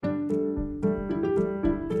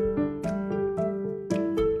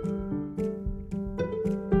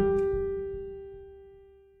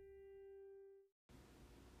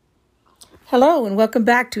Hello, and welcome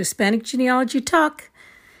back to Hispanic Genealogy Talk.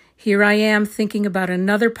 Here I am thinking about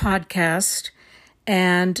another podcast,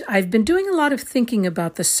 and I've been doing a lot of thinking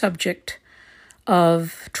about the subject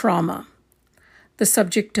of trauma, the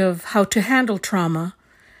subject of how to handle trauma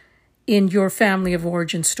in your family of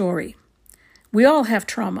origin story. We all have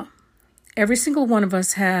trauma. Every single one of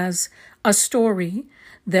us has a story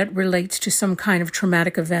that relates to some kind of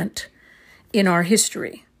traumatic event in our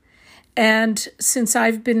history. And since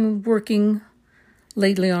I've been working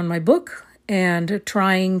lately on my book and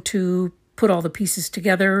trying to put all the pieces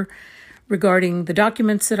together regarding the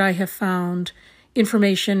documents that I have found,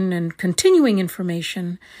 information and continuing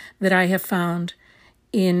information that I have found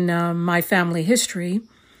in my family history,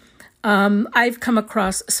 I've come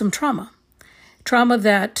across some trauma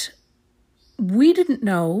that we didn't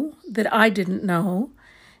know, that I didn't know,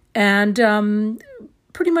 and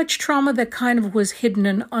pretty much trauma that kind of was hidden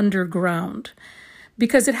and underground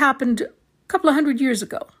because it happened a couple of hundred years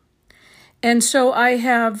ago. And so I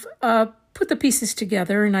have put the pieces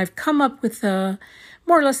together and I've come up with more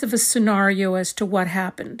or less of a scenario as to what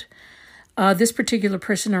happened. This particular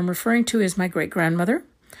person I'm referring to is my great-grandmother,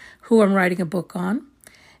 who I'm writing a book on.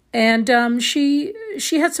 And she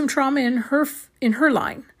had some trauma in her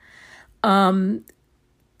line.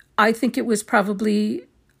 I think it was probably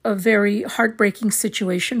a very heartbreaking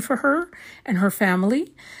situation for her and her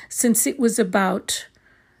family, since it was about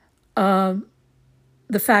the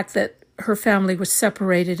fact that her family was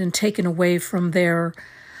separated and taken away from their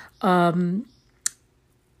from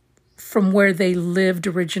where they lived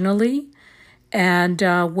originally, and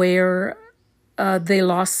where they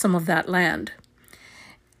lost some of that land,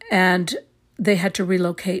 and they had to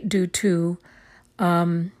relocate due to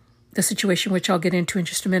the situation, which I'll get into in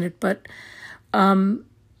just a minute. But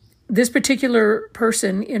this particular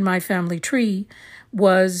person in my family tree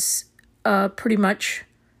was pretty much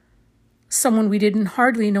someone we didn't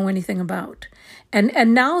hardly know anything about.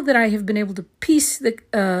 And now that I have been able to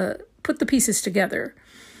put the pieces together,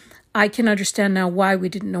 I can understand now why we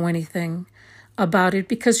didn't know anything about it,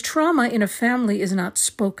 because trauma in a family is not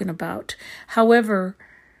spoken about. However,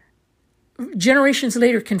 generations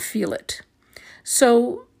later can feel it.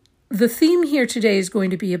 So the theme here today is going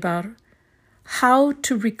to be about how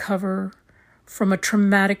to recover from a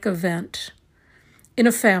traumatic event in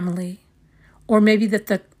a family, or maybe that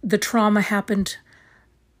the trauma happened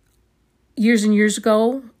years and years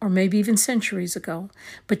ago, or maybe even centuries ago,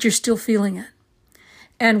 but you're still feeling it.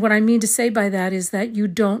 And what I mean to say by that is that you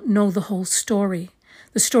don't know the whole story.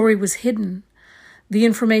 The story was hidden. The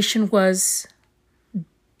information was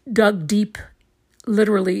dug deep,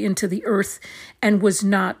 literally into the earth, and was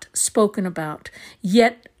not spoken about.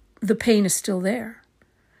 Yet the pain is still there.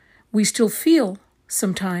 We still feel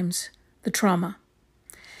sometimes the trauma.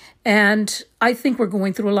 And I think we're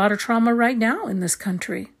going through a lot of trauma right now in this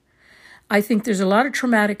country. I think there's a lot of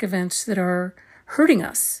traumatic events that are hurting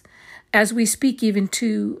us as we speak, even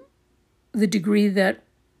to the degree that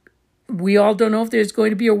we all don't know if there's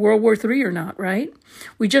going to be a World War III or not, right?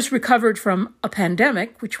 We just recovered from a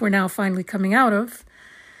pandemic, which we're now finally coming out of.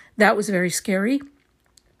 That was very scary.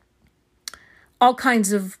 All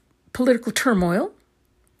kinds of political turmoil,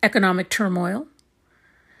 economic turmoil.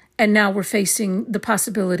 And now we're facing the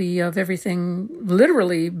possibility of everything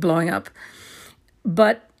literally blowing up.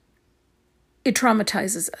 But it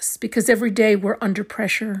traumatizes us because every day we're under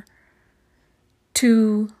pressure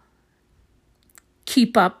to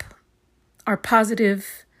keep up our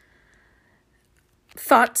positive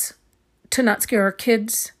thoughts, to not scare our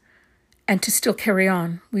kids, and to still carry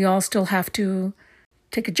on. We all still have to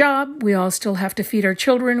take a job. We all still have to feed our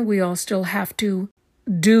children. We all still have to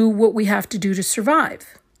do what we have to do to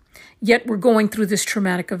survive. Yet we're going through this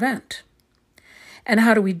traumatic event. And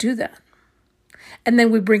how do we do that? And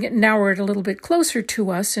then we bring it, now we're a little bit closer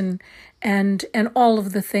to us, and all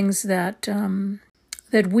of the things that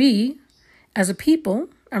that we, as a people,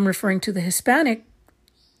 I'm referring to the Hispanics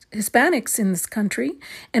in this country,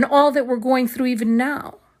 and all that we're going through even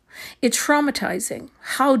now. It's traumatizing.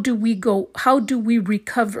 How do we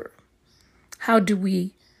recover? How do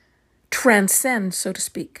we transcend, so to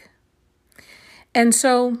speak? And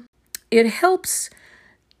so it helps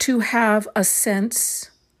to have a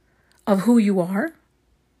sense of who you are,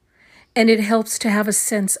 and it helps to have a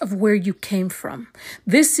sense of where you came from.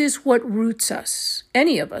 This is what roots us,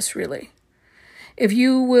 any of us really. If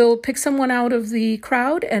you will pick someone out of the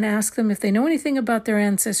crowd and ask them if they know anything about their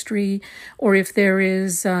ancestry, or if there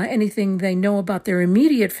is anything they know about their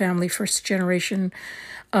immediate family, first generation,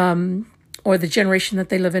 or the generation that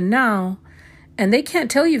they live in now, and they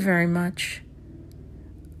can't tell you very much,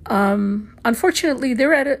 unfortunately,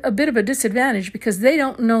 they're at a bit of a disadvantage because they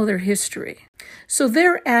don't know their history. So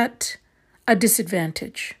they're at a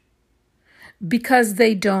disadvantage because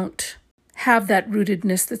they don't have that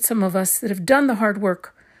rootedness that some of us that have done the hard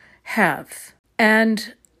work have.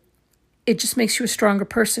 And it just makes you a stronger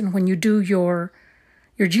person when you do your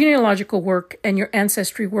genealogical work and your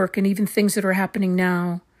ancestry work, and even things that are happening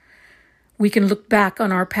now. We can look back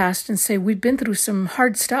on our past and say, we've been through some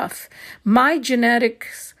hard stuff. My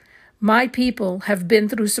genetics, my people have been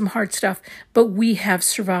through some hard stuff, but we have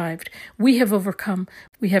survived. We have overcome.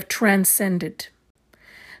 We have transcended.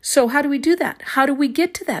 So how do we do that? How do we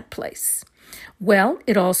get to that place? Well,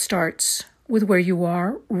 it all starts with where you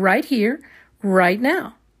are right here, right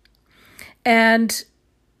now. And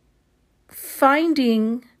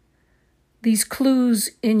finding these clues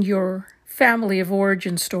in your family of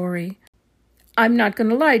origin story, I'm not going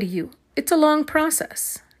to lie to you, it's a long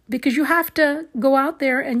process because you have to go out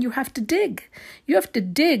there and you have to dig. You have to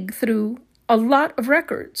dig through a lot of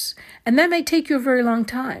records, and that may take you a very long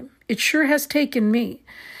time. It sure has taken me,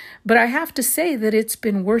 but I have to say that it's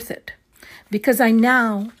been worth it because I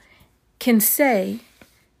now can say,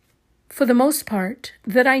 for the most part,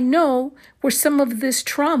 that I know where some of this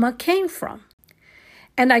trauma came from.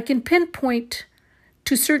 And I can pinpoint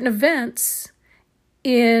to certain events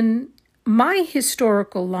in my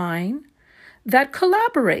historical line that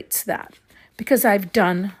corroborates that because I've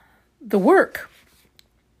done the work.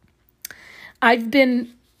 I've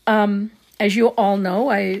been, as you all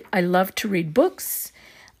know, I love to read books,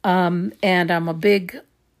 and I'm a big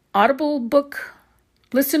Audible book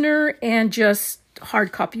listener and just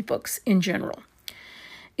hard copy books in general.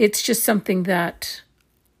 It's just something that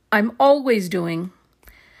I'm always doing.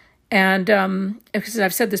 And because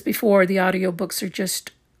I've said this before, the audiobooks are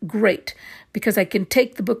just great because I can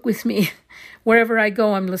take the book with me. Wherever I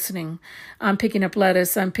go, I'm listening. I'm picking up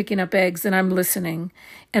lettuce, I'm picking up eggs, and I'm listening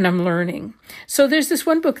and I'm learning. So there's this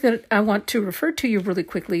one book that I want to refer to you really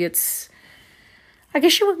quickly. It's, I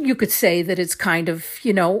guess you could say that it's kind of,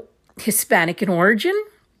 Hispanic in origin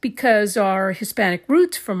because our Hispanic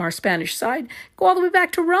roots from our Spanish side go all the way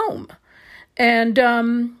back to Rome. And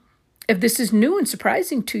if this is new and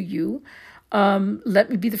surprising to you, let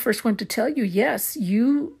me be the first one to tell you, yes,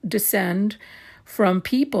 you descend from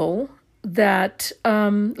people that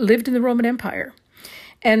lived in the Roman Empire.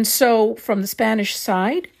 And so from the Spanish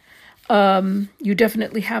side, you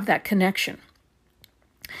definitely have that connection.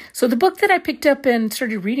 So the book that I picked up and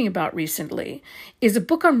started reading about recently is a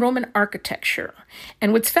book on Roman architecture.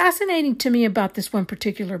 And what's fascinating to me about this one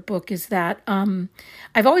particular book is that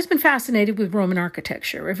I've always been fascinated with Roman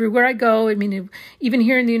architecture. Everywhere I go, even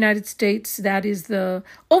here in the United States, that is the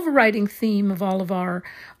overriding theme of all of our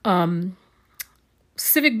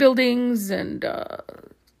civic buildings and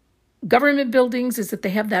government buildings is that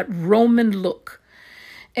they have that Roman look.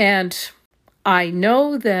 And I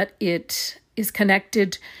know that it is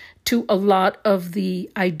connected to a lot of the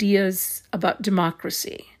ideas about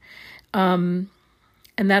democracy. And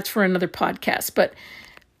that's for another podcast. But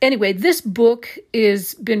anyway, this book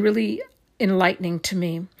has been really enlightening to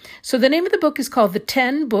me. So the name of the book is called The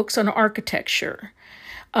 10 Books on Architecture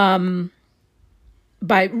by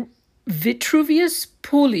Vitruvius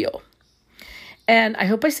Pollio. And I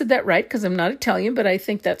hope I said that right because I'm not Italian, but I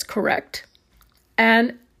think that's correct.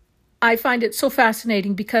 And I find it so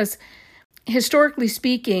fascinating because historically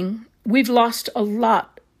speaking, we've lost a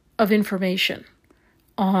lot of information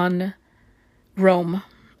on Rome.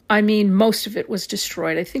 I mean, most of it was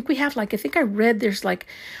destroyed. I think we have I think I read there's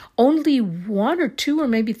only 1 or 2 or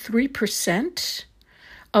maybe 3%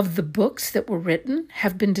 of the books that were written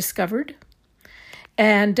have been discovered.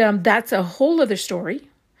 And that's a whole other story.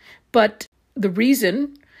 But the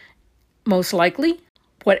reason, most likely,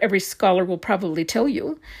 what every scholar will probably tell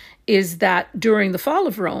you, is that during the fall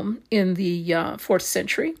of Rome in the 4th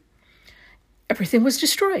century, everything was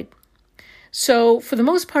destroyed. So for the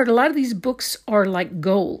most part, a lot of these books are like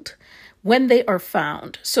gold when they are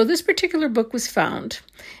found. So this particular book was found.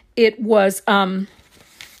 It was,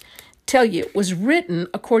 it was written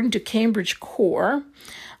according to Cambridge Core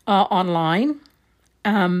online.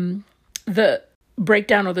 The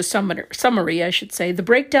breakdown or the summary, I should say. The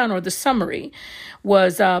breakdown or the summary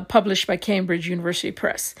was published by Cambridge University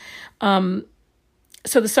Press. So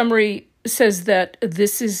the summary says that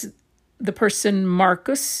this is the person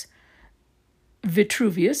Marcus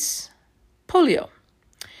Vitruvius Pollio.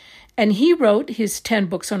 And he wrote his 10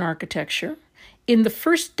 books on architecture in the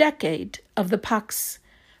first decade of the Pax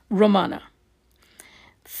Romana,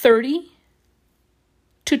 30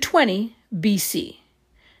 to 20 BC.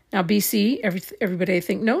 Now, BC, everybody I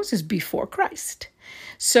think knows, is before Christ.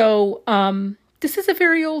 So This is a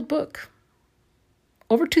very old book,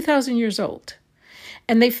 over 2,000 years old.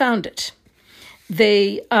 And they found it.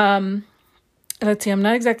 They, let's see, I'm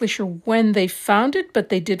not exactly sure when they found it, but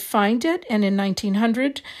they did find it. And in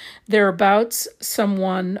 1900, thereabouts,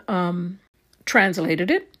 someone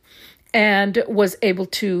translated it and was able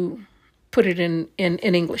to put it in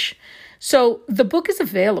English. So the book is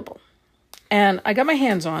available. And I got my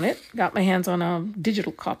hands on it, got my hands on a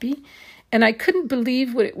digital copy. And I couldn't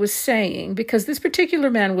believe what it was saying, because this particular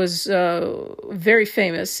man was very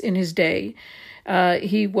famous in his day.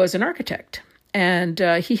 He was an architect, and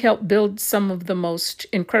he helped build some of the most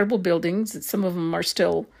incredible buildings. Some of them are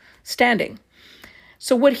still standing.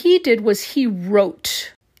 So what he did was he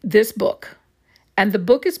wrote this book, and the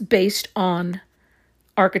book is based on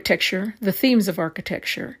architecture, the themes of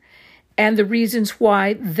architecture, and the reasons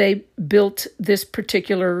why they built this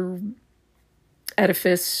particular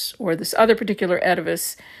edifice or this other particular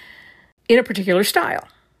edifice in a particular style.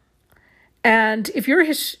 And if you're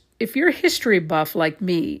a history buff like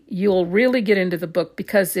me, you'll really get into the book,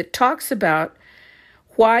 because it talks about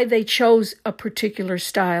why they chose a particular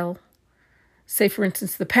style, say, for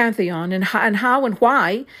instance, the Pantheon, and how and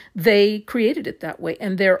why they created it that way.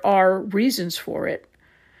 And there are reasons for it,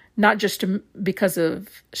 not just because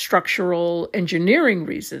of structural engineering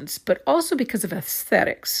reasons, but also because of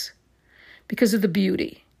aesthetics, because of the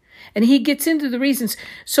beauty. And he gets into the reasons.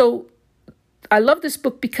 So I love this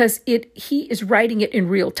book because he is writing it in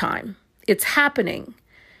real time. It's happening,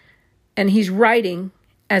 and he's writing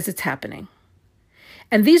as it's happening.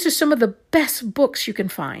 And these are some of the best books you can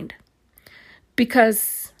find,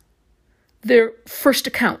 because they're first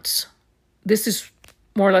accounts. This is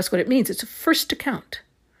more or less what it means. It's a first account.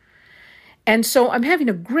 And so I'm having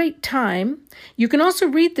a great time. You can also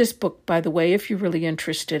read this book, by the way, if you're really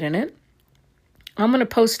interested in it. I'm going to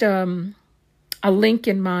post a link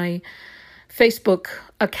in my Facebook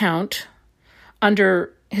account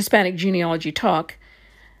under Hispanic Genealogy Talk,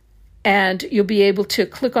 and you'll be able to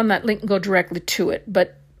click on that link and go directly to it.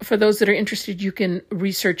 But for those that are interested, you can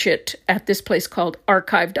research it at this place called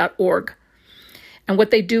archive.org. And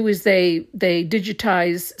what they do is they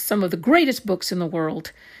digitize some of the greatest books in the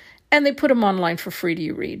world, and they put them online for free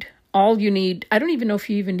to read. All you need, I don't even know if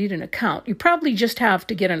you even need an account. You probably just have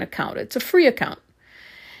to get an account. It's a free account.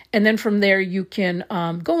 And then from there, you can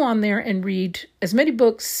go on there and read as many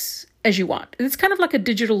books as you want. It's kind of like a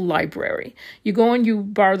digital library. You go and you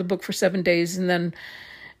borrow the book for 7 days, and then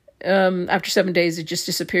after 7 days, it just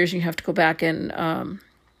disappears, and you have to go back and,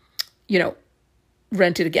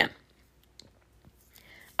 rent it again.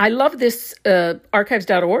 I love this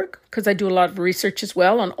archives.org, because I do a lot of research as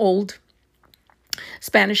well on old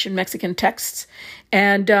Spanish and Mexican texts,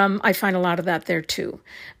 and I find a lot of that there too.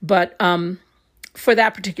 But for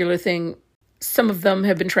that particular thing, some of them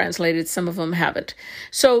have been translated, some of them haven't.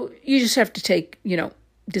 So you just have to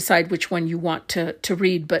decide which one you want to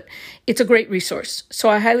read, but it's a great resource. So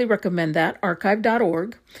I highly recommend that,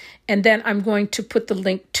 archive.org. And then I'm going to put the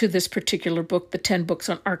link to this particular book, The 10 Books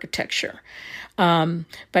on Architecture,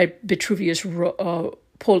 by Vitruvius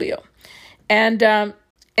Polio. And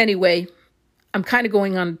anyway, I'm kind of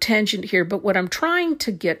going on a tangent here, but what I'm trying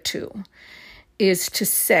to get to is to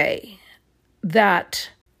say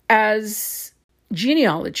that as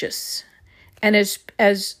genealogists, and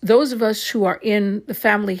as those of us who are in the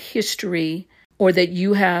family history, or that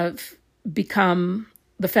you have become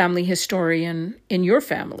the family historian in your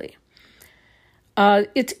family,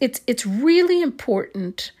 it's really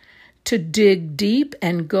important to dig deep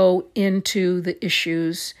and go into the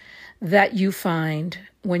issues that you find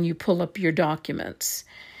when you pull up your documents.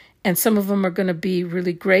 And some of them are going to be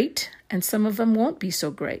really great, and some of them won't be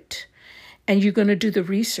so great. And you're going to do the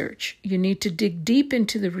research. You need to dig deep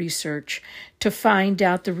into the research to find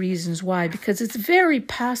out the reasons why, because it's very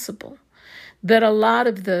possible that a lot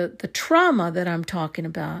of the trauma that I'm talking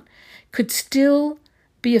about could still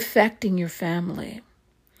be affecting your family.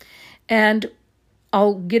 And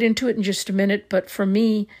I'll get into it in just a minute, but for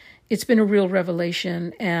me, it's been a real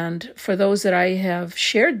revelation. And for those that I have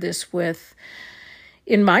shared this with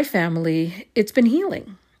in my family, it's been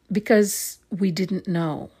healing, because we didn't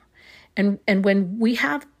know. And when we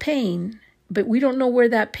have pain, but we don't know where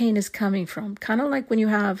that pain is coming from, kind of like when you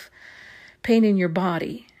have pain in your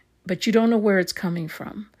body, but you don't know where it's coming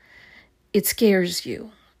from, it scares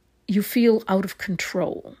you. You feel out of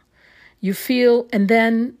control. And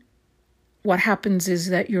then what happens is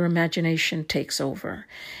that your imagination takes over.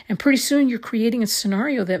 And pretty soon you're creating a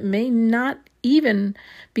scenario that may not even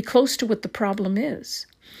be close to what the problem is.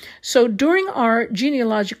 So during our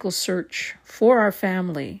genealogical search for our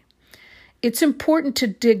family, it's important to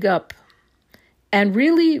dig up and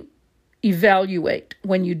really evaluate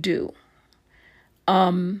when you do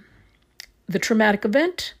the traumatic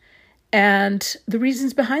event and the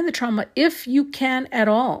reasons behind the trauma, if you can at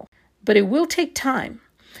all. But it will take time.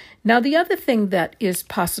 Now, the other thing that is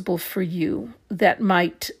possible for you that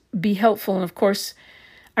might be helpful, and of course,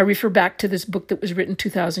 I refer back to this book that was written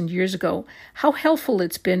 2,000 years ago, how helpful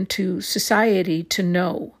it's been to society to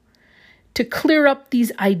know, to clear up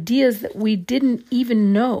these ideas that we didn't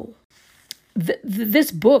even know.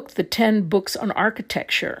 This book, The 10 Books on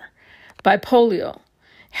Architecture by Polio,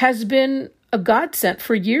 has been a godsend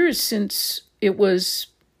for years since it was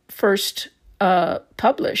first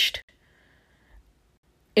published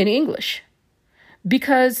in English,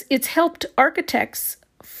 because it's helped architects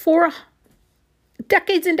for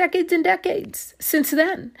decades and decades and decades since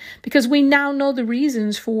then, because we now know the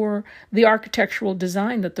reasons for the architectural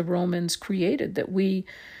design that the Romans created, that we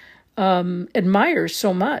admire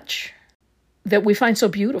so much, that we find so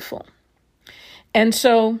beautiful. And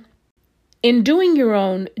so in doing your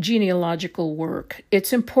own genealogical work,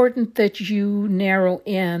 it's important that you narrow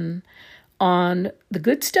in on the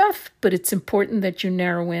good stuff, but it's important that you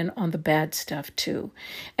narrow in on the bad stuff too.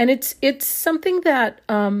 And it's something that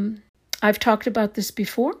I've talked about this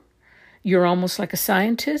before. You're almost like a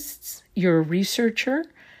scientist. You're a researcher.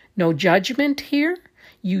 No judgment here.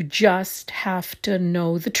 You just have to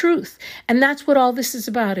know the truth. And that's what all this is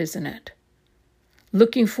about, isn't it?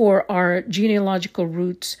 Looking for our genealogical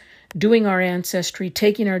roots, doing our ancestry,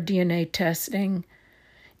 taking our DNA testing.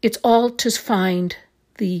 It's all to find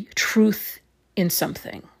the truth in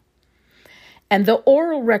something. And the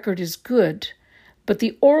oral record is good, but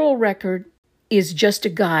the oral record is just a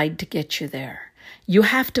guide to get you there. You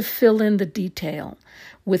have to fill in the detail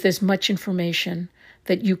with as much information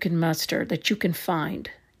that you can muster, that you can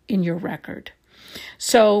find in your record.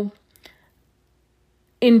 So,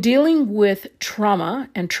 in dealing with trauma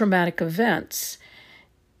and traumatic events,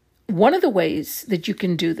 one of the ways that you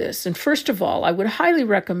can do this, and first of all, I would highly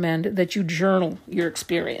recommend that you journal your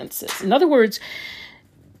experiences. In other words,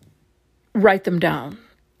 write them down.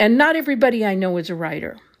 And not everybody I know is a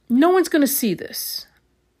writer. No one's going to see this.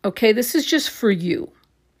 Okay, this is just for you.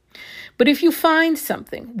 But if you find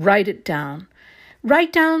something, write it down.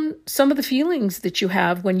 Write down some of the feelings that you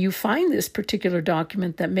have when you find this particular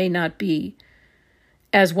document that may not be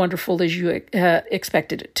as wonderful as you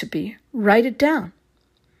expected it to be. Write it down.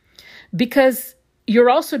 Because you're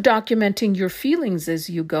also documenting your feelings as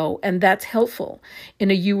you go, and that's helpful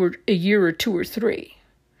in a year or 2 or 3.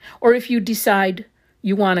 Or if you decide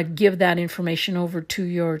you want to give that information over to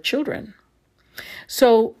your children.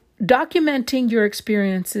 So documenting your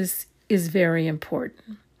experiences is very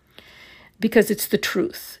important because it's the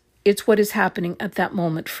truth. It's what is happening at that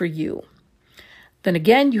moment for you. Then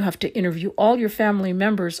again, you have to interview all your family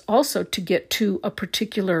members also to get to a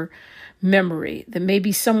particular memory that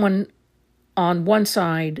maybe someone on one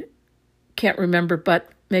side can't remember, but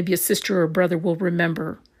maybe a sister or a brother will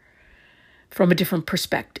remember from a different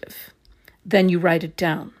perspective. Then you write it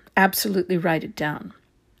down. Absolutely write it down.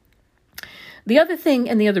 The other thing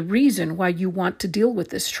and the other reason why you want to deal with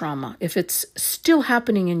this trauma, if it's still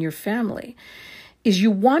happening in your family, is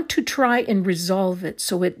you want to try and resolve it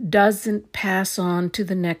so it doesn't pass on to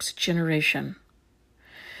the next generation.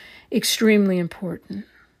 Extremely important.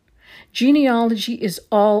 Genealogy is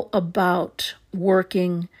all about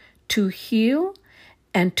working to heal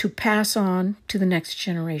and to pass on to the next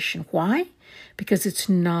generation. Why? Because it's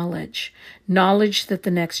knowledge. Knowledge that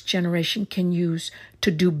the next generation can use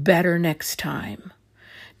to do better next time.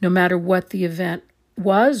 No matter what the event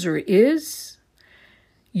was or is,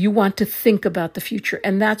 you want to think about the future.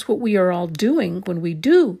 And that's what we are all doing when we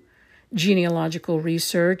do genealogical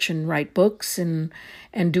research and write books and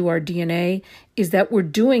do our DNA, is that we're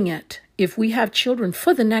doing it, if we have children,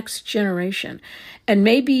 for the next generation. And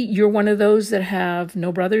maybe you're one of those that have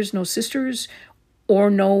no brothers, no sisters, or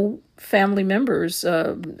no family members,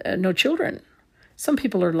 no children. Some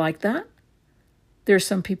people are like that. There are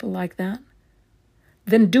some people like that.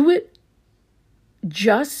 Then do it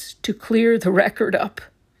just to clear the record up,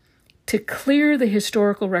 to clear the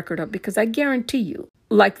historical record up, because I guarantee you,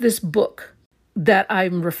 like this book that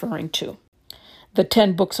I'm referring to, the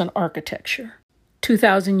 10 Books on Architecture,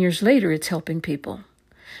 2,000 years later, it's helping people.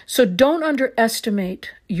 So don't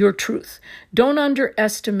underestimate your truth. Don't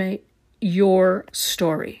underestimate your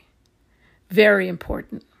story. Very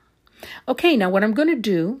important. Okay, now what I'm going to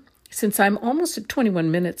do, since I'm almost at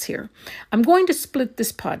 21 minutes here, I'm going to split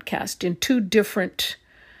this podcast in 2 different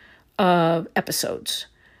episodes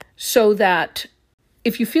so that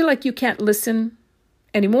if you feel like you can't listen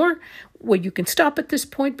anymore, well, you can stop at this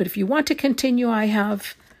point. But if you want to continue, I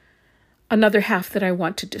have another half that I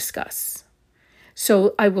want to discuss.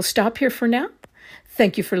 So I will stop here for now.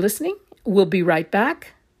 Thank you for listening. We'll be right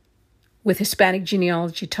back with Hispanic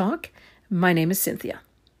Genealogy Talk. My name is Cynthia.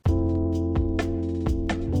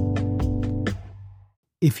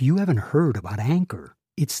 If you haven't heard about Anchor,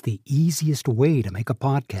 it's the easiest way to make a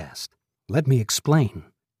podcast. Let me explain.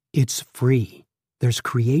 It's free. There's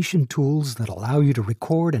creation tools that allow you to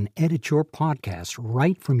record and edit your podcast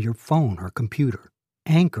right from your phone or computer.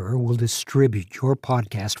 Anchor will distribute your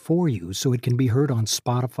podcast for you so it can be heard on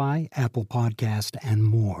Spotify, Apple Podcast, and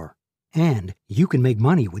more. And you can make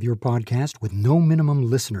money with your podcast with no minimum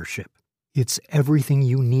listenership. It's everything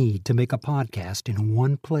you need to make a podcast in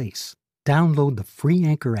one place. Download the free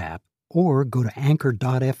Anchor app or go to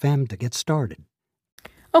anchor.fm to get started.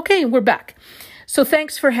 Okay, we're back. So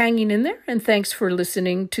thanks for hanging in there, and thanks for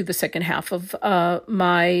listening to the second half of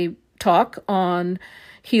my talk on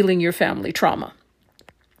healing your family trauma.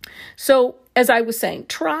 So, as I was saying,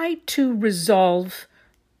 try to resolve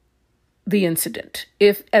the incident,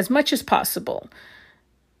 if as much as possible,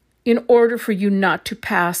 in order for you not to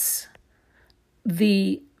pass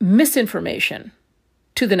the misinformation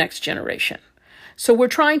to the next generation. So we're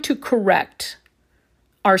trying to correct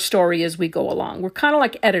our story as we go along. We're kind of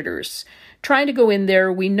like editors, trying to go in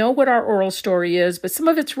there. We know what our oral story is, but some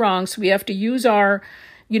of it's wrong. So we have to use our,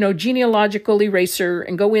 genealogical eraser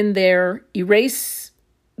and go in there, erase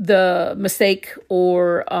the mistake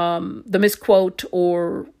or the misquote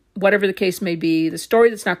or whatever the case may be, the story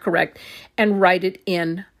that's not correct, and write it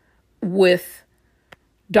in with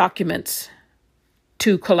documents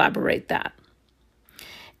to collaborate that.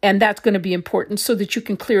 And that's going to be important so that you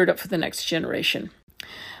can clear it up for the next generation.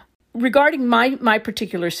 Regarding my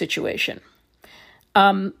particular situation,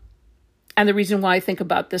 and the reason why I think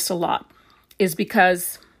about this a lot is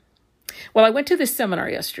because, I went to this seminar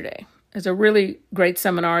yesterday. It's a really great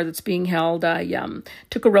seminar that's being held. I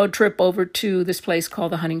took a road trip over to this place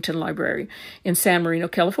called the Huntington Library in San Marino,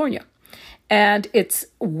 California. And it's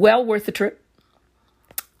well worth the trip.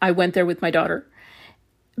 I went there with my daughter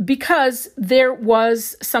because there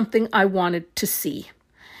was something I wanted to see.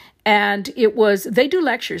 And they do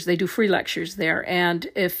lectures, they do free lectures there. And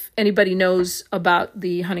if anybody knows about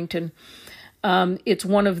the Huntington, it's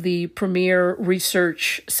one of the premier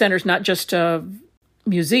research centers, not just a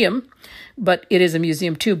museum, but it is a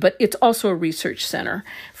museum too, but it's also a research center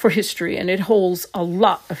for history. And it holds a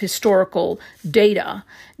lot of historical data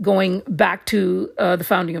going back to the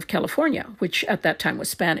founding of California, which at that time was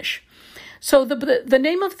Spanish. So the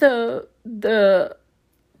name of the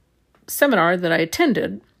seminar that I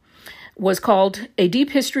attended was called A Deep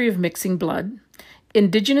History of Mixing Blood,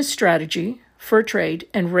 Indigenous Strategy, Fur Trade,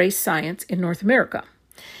 and Race Science in North America.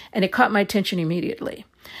 And it caught my attention immediately.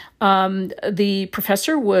 The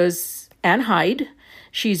professor was Ann Hyde.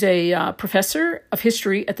 She's a professor of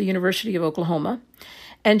history at the University of Oklahoma.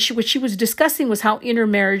 And what she was discussing was how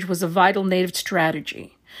intermarriage was a vital Native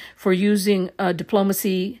strategy for using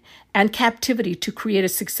diplomacy and captivity to create a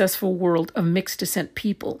successful world of mixed descent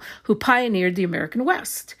people who pioneered the American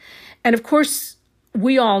West. And of course,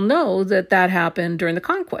 we all know that happened during the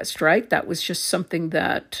conquest, right? That was just something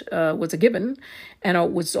that was a given, and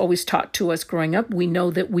it was always taught to us growing up. We know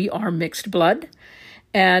that we are mixed blood.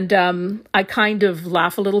 And I kind of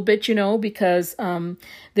laugh a little bit, because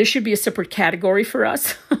there should be a separate category for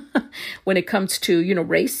us when it comes to,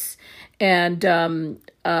 race. And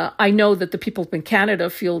I know that the people in Canada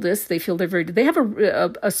feel this. They feel they have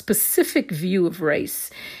a specific view of race,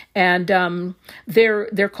 and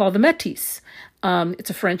they're called the Métis. It's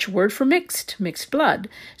a French word for mixed blood.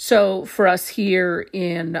 So for us here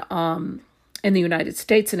in the United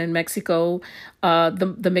States and in Mexico,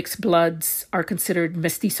 the mixed bloods are considered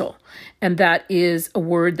mestizo, and that is a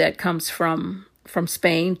word that comes from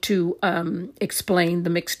Spain to explain the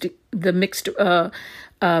mixed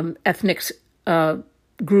ethnic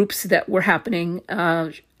groups that were happening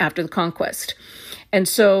after the conquest. And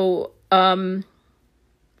so there'll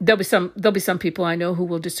be some people I know who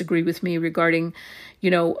will disagree with me regarding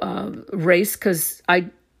race, because I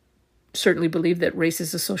certainly believe that race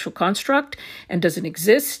is a social construct and doesn't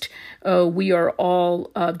exist. We are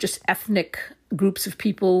all just ethnic groups of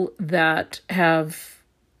people that have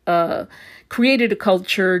created a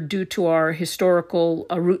culture due to our historical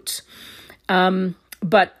roots.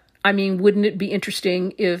 But I mean, wouldn't it be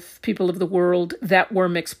interesting if people of the world that were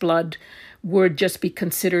mixed blood would just be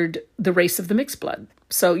considered the race of the mixed blood?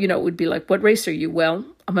 So, it would be like, what race are you? Well,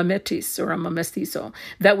 I'm a métis or I'm a mestizo.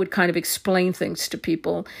 That would kind of explain things to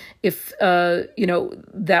people if,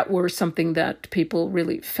 that were something that people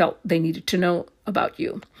really felt they needed to know about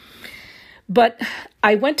you. But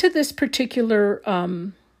I went to this particular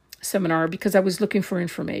seminar because I was looking for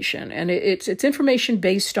information, and it's information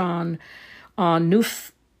based on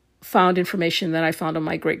found information that I found on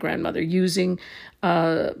my great-grandmother using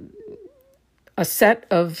a set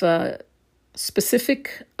of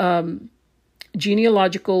specific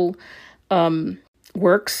genealogical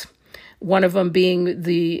works, one of them being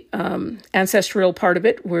the ancestral part of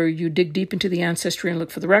it, where you dig deep into the ancestry and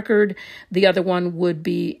look for the record. The other one would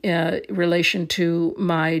be in relation to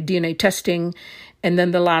my DNA testing. And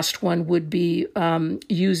then the last one would be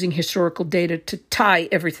using historical data to tie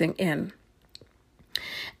everything in.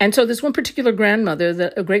 And so this one particular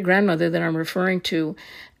grandmother, a great-grandmother that I'm referring to,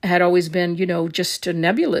 had always been, just a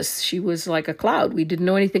nebulous. She was like a cloud. We didn't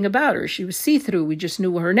know anything about her. She was see-through. We just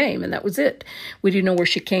knew her name, and that was it. We didn't know where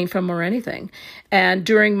she came from or anything. And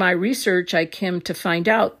during my research, I came to find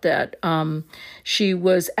out that she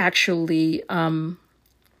was actually a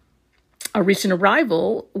recent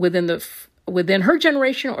arrival within her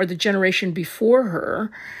generation or the generation before her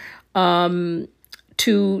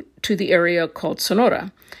to the area called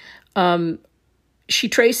Sonora. She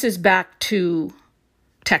traces back to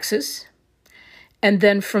Texas, and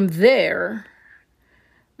then from there,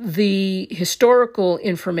 the historical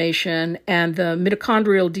information and the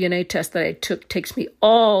mitochondrial DNA test that I took takes me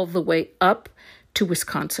all the way up to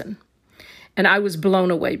Wisconsin. And I was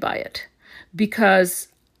blown away by it because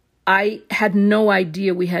I had no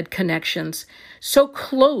idea we had connections so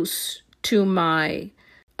close to my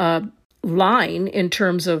line in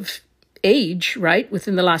terms of age, right,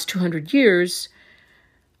 within the last 200 years,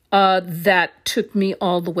 that took me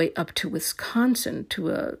all the way up to Wisconsin, to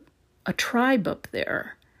a tribe up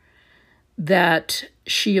there that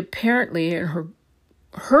she apparently and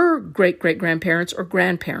her great-great-grandparents or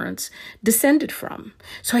grandparents descended from.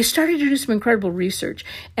 So I started to do some incredible research.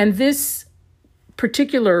 And this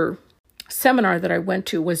particular seminar that I went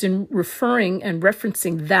to was in referring and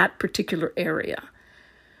referencing that particular area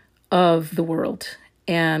of the world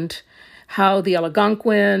and how the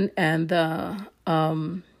Algonquin and the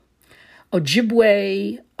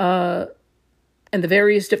Ojibwe and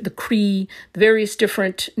the Cree, the various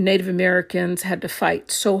different Native Americans had to fight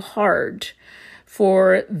so hard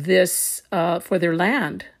for this, for their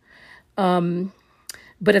land.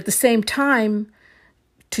 But at the same time,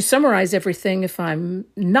 to summarize everything, if I'm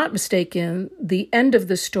not mistaken, the end of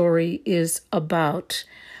the story is about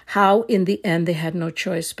how in the end they had no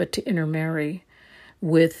choice but to intermarry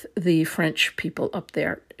with the French people up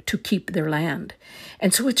there to keep their land.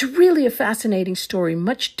 And so it's really a fascinating story,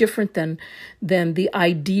 much different than the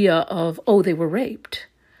idea of, they were raped.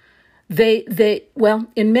 Well,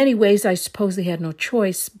 in many ways, I suppose they had no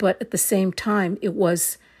choice, but at the same time, it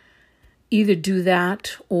was either do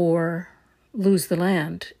that or lose the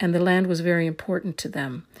land. And the land was very important to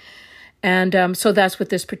them. And so that's what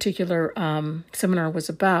this particular seminar was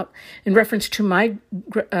about. In reference to my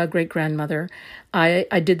great-grandmother,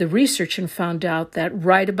 I did the research and found out that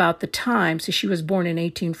right about the time, so she was born in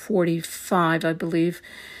 1845, I believe,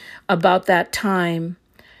 about that time,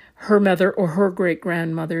 her mother or her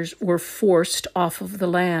great-grandmothers were forced off of the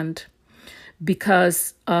land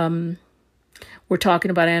because we're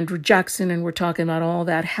talking about Andrew Jackson and we're talking about all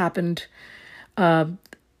that happened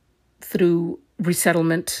through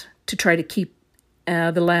resettlement to try to keep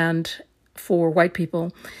the land for white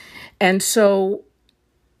people. And so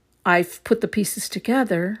I've put the pieces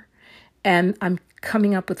together and I'm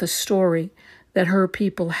coming up with a story that her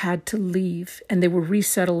people had to leave and they were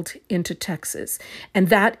resettled into Texas. And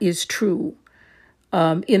that is true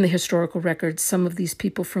in the historical records. Some of these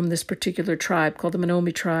people from this particular tribe called the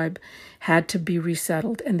Menominee tribe had to be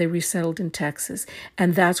resettled, and they resettled in Texas.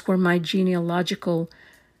 And that's where my genealogical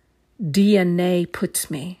DNA puts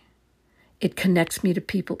me. It connects me to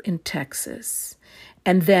people in Texas.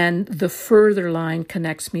 And then the further line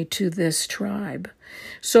connects me to this tribe.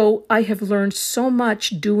 So I have learned so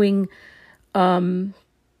much doing the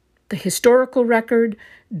historical record,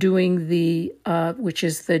 doing the, which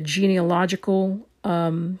is the genealogical,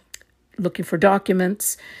 looking for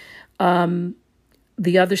documents,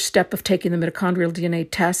 the other step of taking the mitochondrial DNA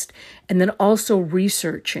test, and then also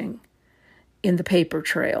researching in the paper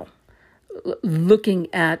trail, looking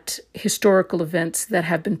at historical events that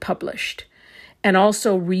have been published, and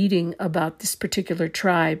also reading about this particular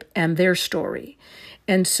tribe and their story.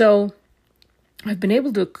 And so I've been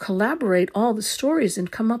able to collaborate all the stories and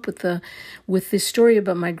come up with this story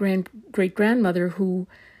about my great-grandmother who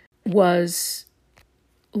was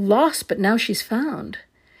lost, but now she's found.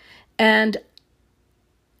 And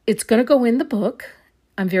it's going to go in the book.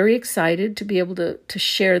 I'm very excited to be able to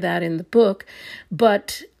share that in the book,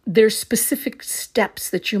 but there's specific steps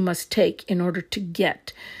that you must take in order to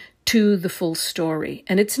get to the full story.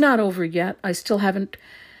 And it's not over yet. I still haven't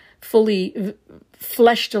fully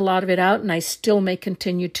fleshed a lot of it out, and I still may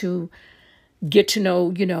continue to get to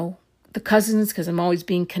know, the cousins, because I'm always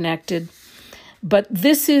being connected. But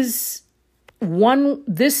this is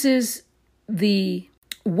the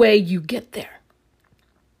way you get there.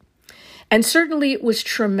 And certainly it was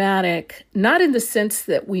traumatic, not in the sense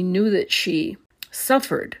that we knew that she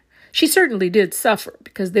suffered. She certainly did suffer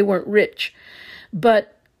because they weren't rich.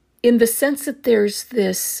 But in the sense that there's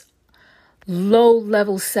this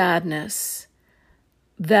low-level sadness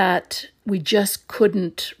that we just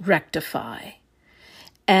couldn't rectify.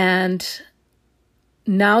 And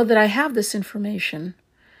now that I have this information,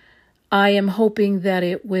 I am hoping that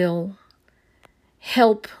it will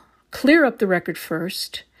help clear up the record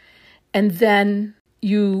first, and then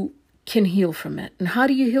you can heal from it. And how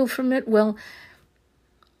do you heal from it? Well,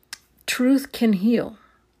 truth can heal,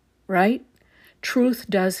 right? Truth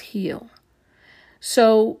does heal.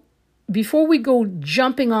 So before we go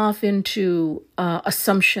jumping off into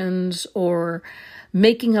assumptions or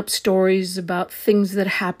making up stories about things that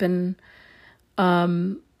happen,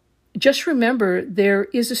 just remember there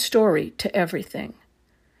is a story to everything.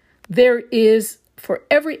 For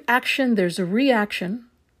every action, there's a reaction,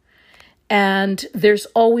 and there's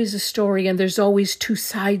always a story, and there's always two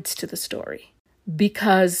sides to the story.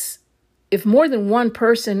 Because if more than one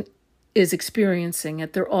person is experiencing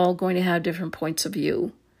it, they're all going to have different points of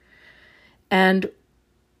view. And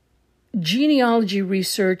genealogy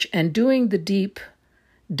research and doing the deep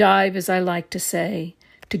dive, as I like to say,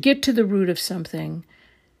 to get to the root of something,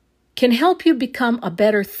 can help you become a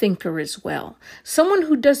better thinker as well. Someone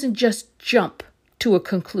who doesn't just jump to a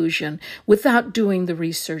conclusion without doing the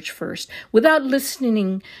research first, without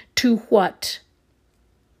listening to what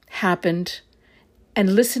happened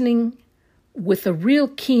and listening with a real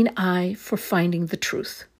keen eye for finding the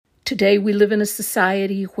truth. Today we live in a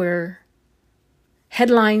society where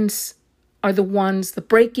headlines are the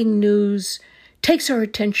breaking news takes our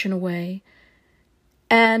attention away.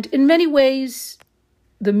 And in many ways,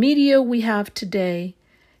 the media we have today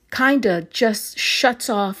kind of just shuts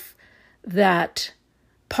off that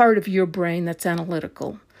part of your brain that's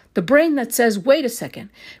analytical. The brain that says, wait a second,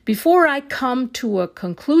 before I come to a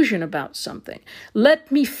conclusion about something,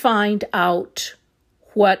 let me find out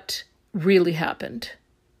what really happened.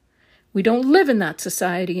 We don't live in that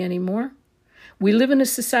society anymore. We live in a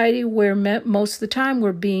society where most of the time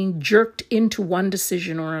we're being jerked into one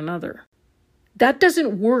decision or another. That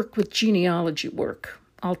doesn't work with genealogy work,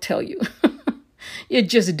 I'll tell you. It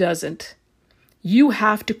just doesn't. You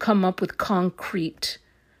have to come up with concrete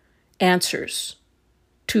answers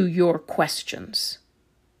to your questions.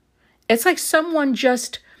 It's like someone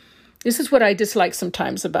this is what I dislike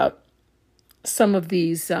sometimes about some of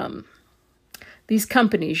these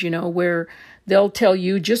companies, where they'll tell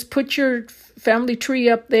you, just put your family tree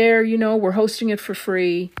up there, we're hosting it for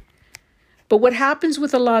free. But what happens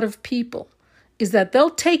with a lot of people is that they'll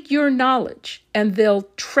take your knowledge and they'll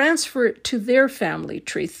transfer it to their family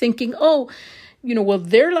tree, thinking, well,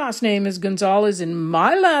 their last name is Gonzalez and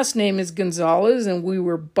my last name is Gonzalez, and we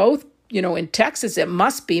were both, in Texas. It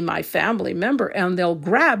must be my family member. And they'll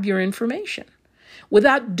grab your information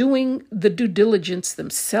without doing the due diligence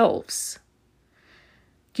themselves.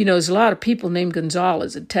 There's a lot of people named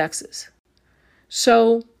Gonzalez in Texas.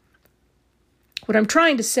 So what I'm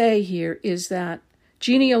trying to say here is that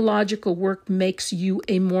genealogical work makes you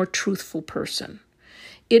a more truthful person.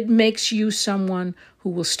 It makes you someone who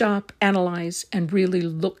will stop, analyze, and really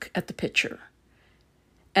look at the picture.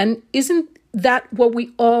 And isn't that what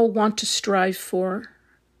we all want to strive for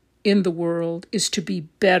in the world, is to be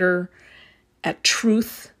better at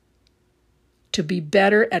truth, to be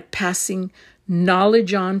better at passing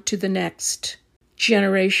knowledge on to the next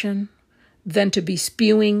generation than to be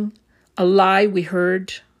spewing a lie we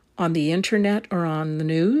heard on the internet or on the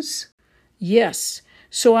news? Yes.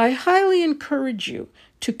 So I highly encourage you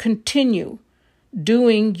to continue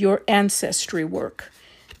doing your ancestry work.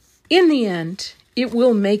 In the end, it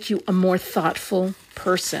will make you a more thoughtful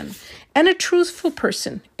person and a truthful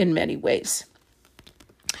person in many ways.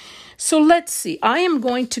 So let's see. I am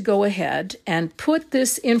going to go ahead and put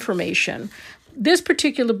this information, this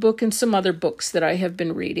particular book and some other books that I have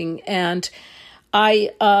been reading. And I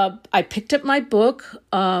picked up my book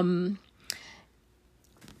on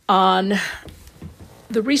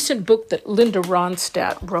the recent book that Linda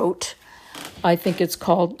Ronstadt wrote. I think it's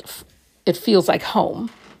called It Feels Like Home.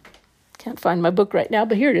 Can't find my book right now,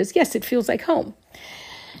 but here it is. Yes, It Feels Like Home.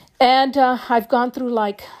 And I've gone through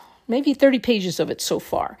maybe 30 pages of it so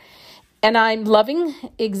far. And I'm loving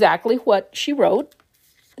exactly what she wrote.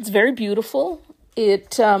 It's very beautiful.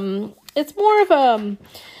 it's more of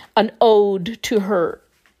an ode to her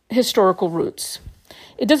historical roots.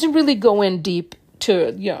 It doesn't really go in deep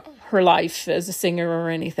to her life as a singer or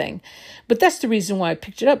anything, but that's the reason why I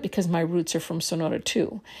picked it up, because my roots are from Sonora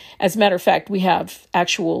too. As a matter of fact, we have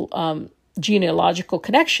actual genealogical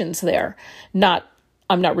connections there.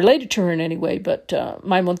 I'm not related to her in any way, but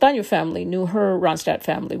my Montaño family knew her Ronstadt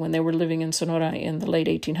family when they were living in Sonora in the late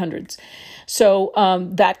 1800s. So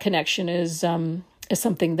that connection is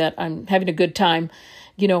something that I'm having a good time,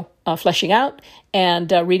 fleshing out.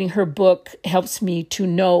 And reading her book helps me to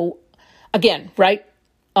know, again, right?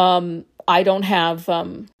 I don't have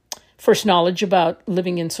first knowledge about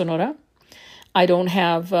living in Sonora. I don't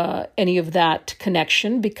have any of that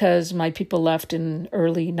connection because my people left in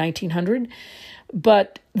early 1900.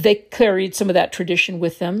 But they carried some of that tradition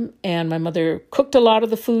with them. And my mother cooked a lot of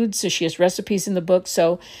the food, so she has recipes in the book.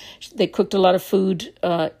 So they cooked a lot of food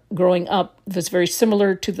growing up that's very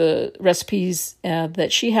similar to the recipes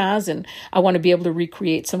that she has. And I want to be able to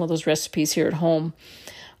recreate some of those recipes here at home.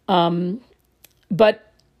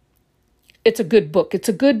 But it's a good book. It's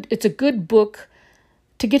a good book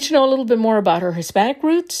to get to know a little bit more about her Hispanic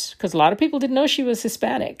roots, because a lot of people didn't know she was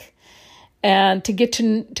Hispanic. And to get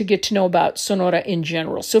to know about Sonora in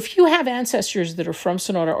general. So if you have ancestors that are from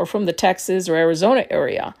Sonora or from the Texas or Arizona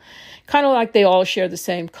area, kind of like they all share the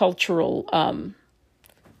same cultural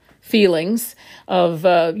feelings of,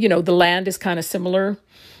 the land is kind of similar.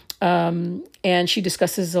 And she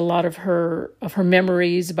discusses a lot of her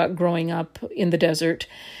memories about growing up in the desert.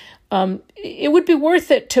 It would be worth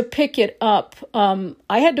it to pick it up.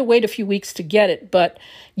 I had to wait a few weeks to get it, but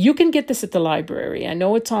you can get this at the library. I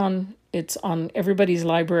know it's on everybody's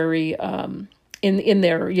library in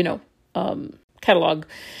their catalog,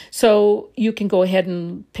 so you can go ahead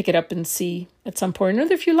and pick it up and see at some point, or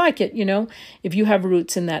if you like it, if you have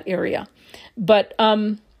roots in that area. But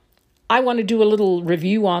I want to do a little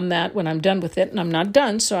review on that when I'm done with it, and I'm not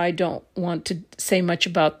done, so I don't want to say much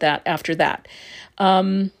about that after that.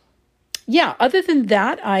 Other than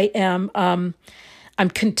that, I'm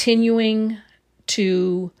continuing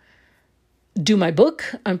to do my book.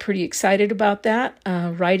 I'm pretty excited about that,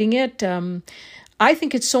 writing it. I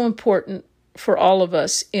think it's so important for all of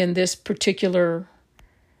us in this particular,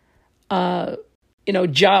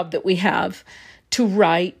 job that we have, to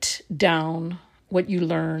write down what you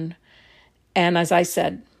learn. And as I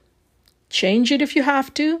said, change it if you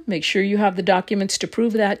have to. Make sure you have the documents to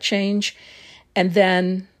prove that change, and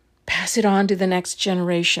then pass it on to the next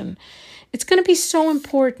generation. It's going to be so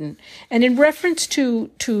important. And in reference to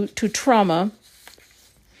trauma,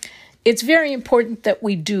 it's very important that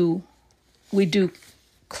we do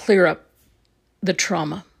clear up the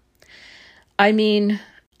trauma. I mean,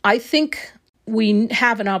 I think we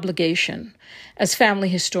have an obligation as family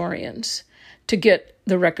historians to get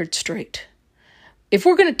the record straight. If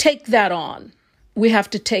we're going to take that on, we have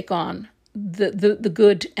to take on the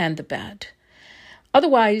good and the bad.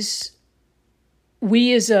 Otherwise,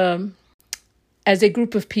 we as a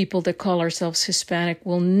group of people that call ourselves Hispanic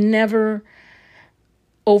will never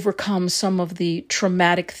overcome some of the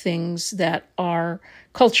traumatic things that our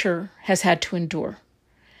culture has had to endure.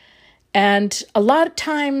 And a lot of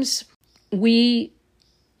times we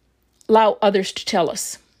allow others to tell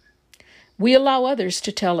us. We allow others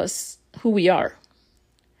to tell us who we are.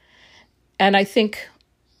 And I think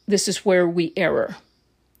this is where we err.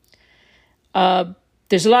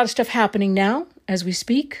 There's a lot of stuff happening now as we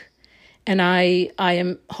speak, and I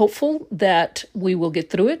am hopeful that we will get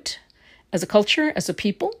through it as a culture, as a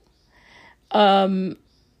people. I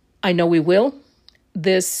know we will.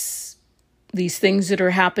 These things that are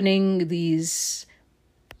happening, these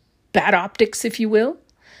bad optics, if you will,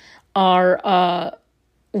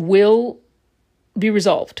 will be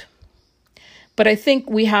resolved. But I think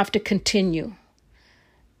we have to continue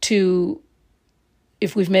to,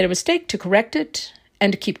 if we've made a mistake, to correct it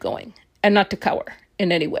and to keep going and not to cower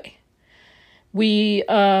in any way. We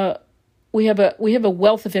have a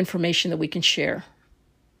wealth of information that we can share,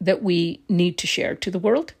 that we need to share to the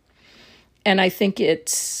world. And I think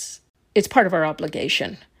it's part of our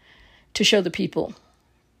obligation to show the people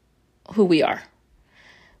who we are.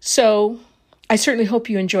 So I certainly hope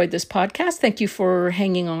you enjoyed this podcast. Thank you for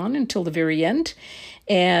hanging on until the very end.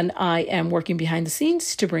 And I am working behind the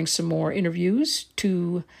scenes to bring some more interviews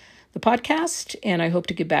to the podcast, and I hope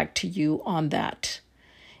to get back to you on that.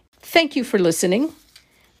 Thank you for listening,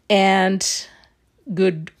 and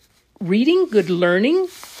good reading, good learning,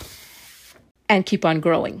 and keep on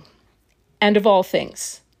growing. And of all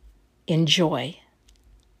things, enjoy.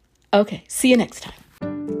 Okay, see you next time.